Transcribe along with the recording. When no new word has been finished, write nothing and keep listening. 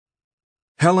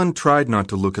Helen tried not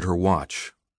to look at her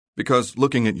watch, because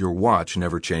looking at your watch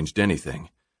never changed anything.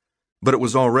 But it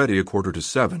was already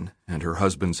 7:15, and her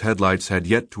husband's headlights had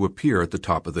yet to appear at the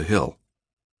top of the hill.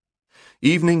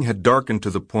 Evening had darkened to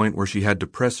the point where she had to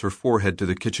press her forehead to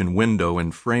the kitchen window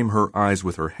and frame her eyes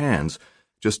with her hands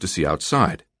just to see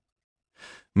outside.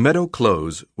 Meadow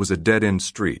Close was a dead-end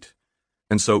street,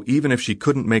 and so even if she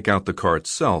couldn't make out the car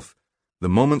itself, the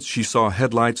moment she saw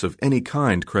headlights of any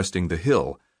kind cresting the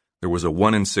hill, there was a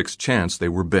 1 in 6 chance they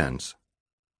were Ben's.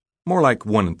 More like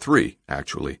 1 in 3,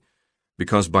 actually,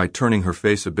 because by turning her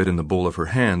face a bit in the bowl of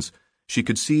her hands, she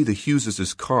could see the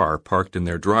Hugheses' car parked in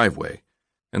their driveway,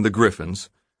 and the Griffins,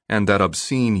 and that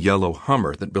obscene yellow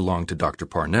Hummer that belonged to Dr.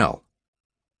 Parnell.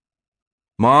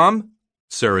 "Mom,"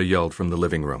 Sarah yelled from the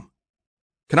living room.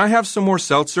 "Can I have some more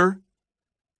seltzer?"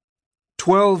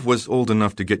 12 was old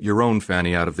enough to get your own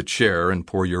fanny out of the chair and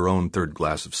pour your own third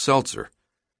glass of seltzer.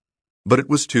 But it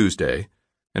was Tuesday,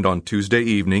 and on Tuesday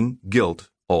evening, guilt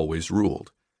always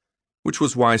ruled, which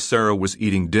was why Sarah was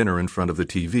eating dinner in front of the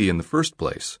TV in the first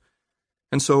place.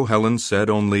 And so Helen said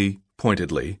only,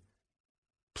 pointedly,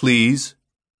 "Please."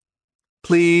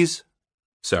 "Please,"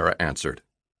 Sarah answered.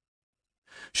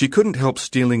 She couldn't help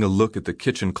stealing a look at the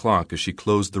kitchen clock as she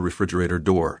closed the refrigerator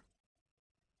door.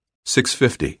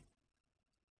 6:50.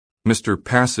 Mr.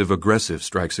 Passive-Aggressive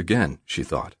strikes again, she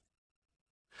thought.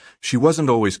 She wasn't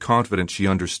always confident she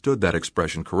understood that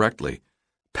expression correctly,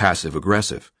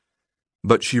 passive-aggressive,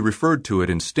 but she referred to it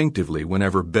instinctively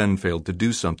whenever Ben failed to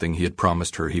do something he had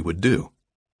promised her he would do.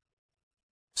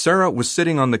 Sarah was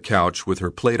sitting on the couch with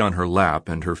her plate on her lap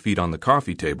and her feet on the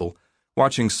coffee table,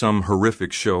 watching some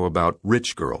horrific show about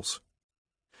rich girls.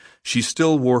 She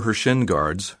still wore her shin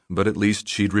guards, but at least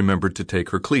she'd remembered to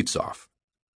take her cleats off.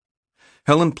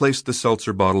 Helen placed the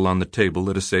seltzer bottle on the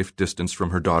table at a safe distance from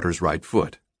her daughter's right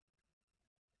foot.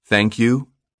 "Thank you,"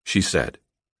 she said.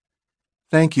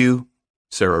 "Thank you,"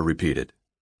 Sarah repeated.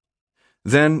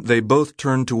 Then they both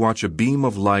turned to watch a beam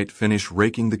of light finish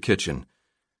raking the kitchen,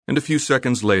 and a few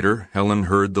seconds later Helen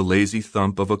heard the lazy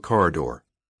thump of a car door.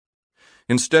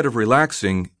 Instead of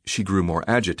relaxing, she grew more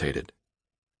agitated.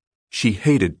 She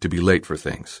hated to be late for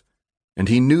things, and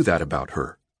he knew that about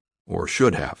her, or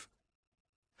should have.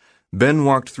 Ben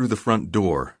walked through the front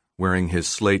door, wearing his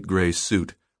slate-gray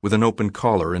suit with an open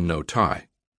collar and no tie.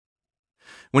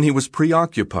 When he was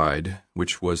preoccupied,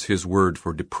 which was his word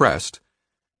for depressed,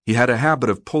 he had a habit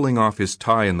of pulling off his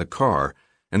tie in the car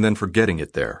and then forgetting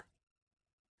it there.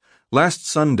 Last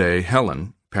Sunday,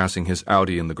 Helen, passing his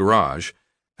Audi in the garage,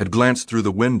 had glanced through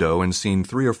the window and seen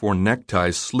 3 or 4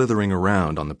 neckties slithering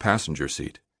around on the passenger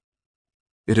seat.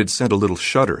 It had sent a little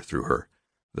shudder through her,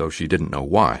 though she didn't know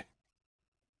why.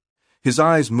 His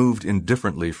eyes moved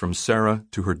indifferently from Sarah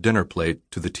to her dinner plate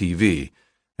to the TV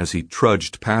as he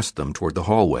trudged past them toward the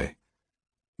hallway.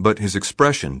 But his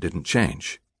expression didn't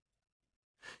change.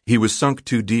 He was sunk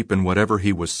too deep in whatever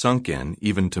he was sunk in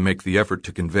even to make the effort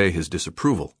to convey his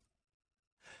disapproval.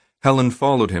 Helen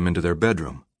followed him into their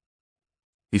bedroom.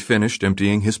 He finished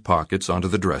emptying his pockets onto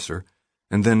the dresser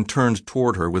and then turned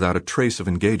toward her without a trace of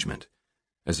engagement,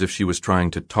 as if she was trying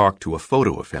to talk to a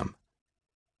photo of him.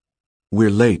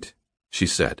 "We're late," she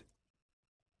said.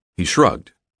 He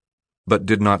shrugged, but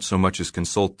did not so much as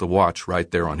consult the watch right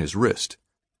there on his wrist.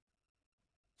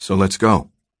 "So let's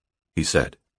go," he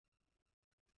said.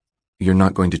 "You're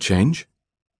not going to change?"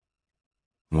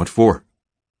 "What for?"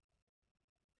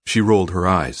 She rolled her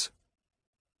eyes.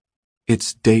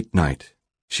 "It's date night,"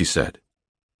 she said.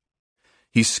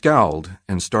 He scowled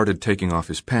and started taking off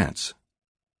his pants.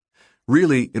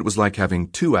 Really, it was like having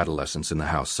 2 adolescents in the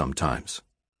house sometimes.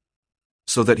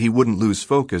 So that he wouldn't lose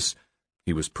focus,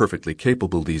 he was perfectly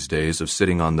capable these days of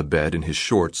sitting on the bed in his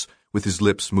shorts with his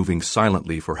lips moving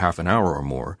silently for half an hour or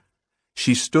more.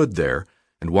 She stood there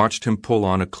and watched him pull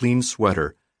on a clean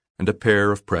sweater and a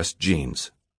pair of pressed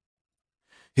jeans.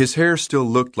 His hair still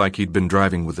looked like he'd been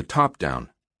driving with the top down,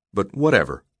 but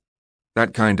whatever.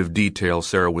 That kind of detail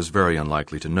Sarah was very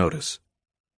unlikely to notice.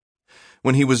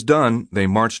 When he was done, they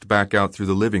marched back out through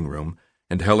the living room,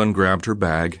 and Helen grabbed her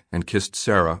bag and kissed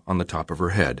Sarah on the top of her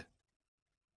head.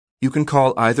 "You can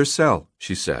call either cell,"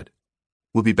 she said.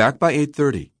 "We'll be back by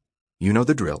 8:30. You know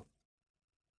the drill."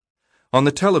 On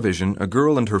the television, a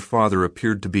girl and her father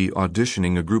appeared to be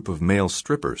auditioning a group of male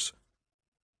strippers.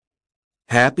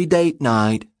 "Happy date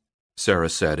night," Sarah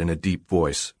said in a deep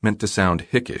voice meant to sound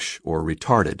hickish or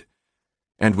retarded,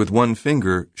 and with one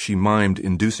finger she mimed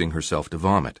inducing herself to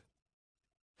vomit.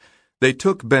 They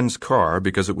took Ben's car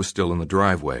because it was still in the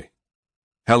driveway.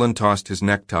 Helen tossed his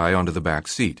necktie onto the back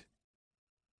seat.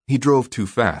 He drove too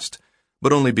fast,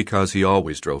 but only because he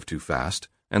always drove too fast,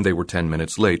 and they were 10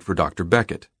 minutes late for Dr.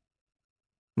 Beckett.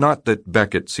 Not that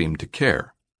Beckett seemed to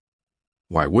care.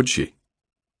 Why would she?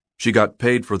 She got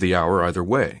paid for the hour either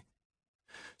way.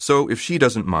 So if she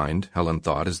doesn't mind, Helen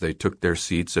thought as they took their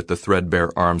seats at the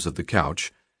threadbare arms of the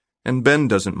couch, and Ben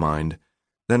doesn't mind,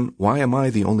 then why am I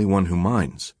the only one who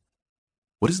minds?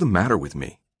 What is the matter with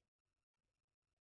me?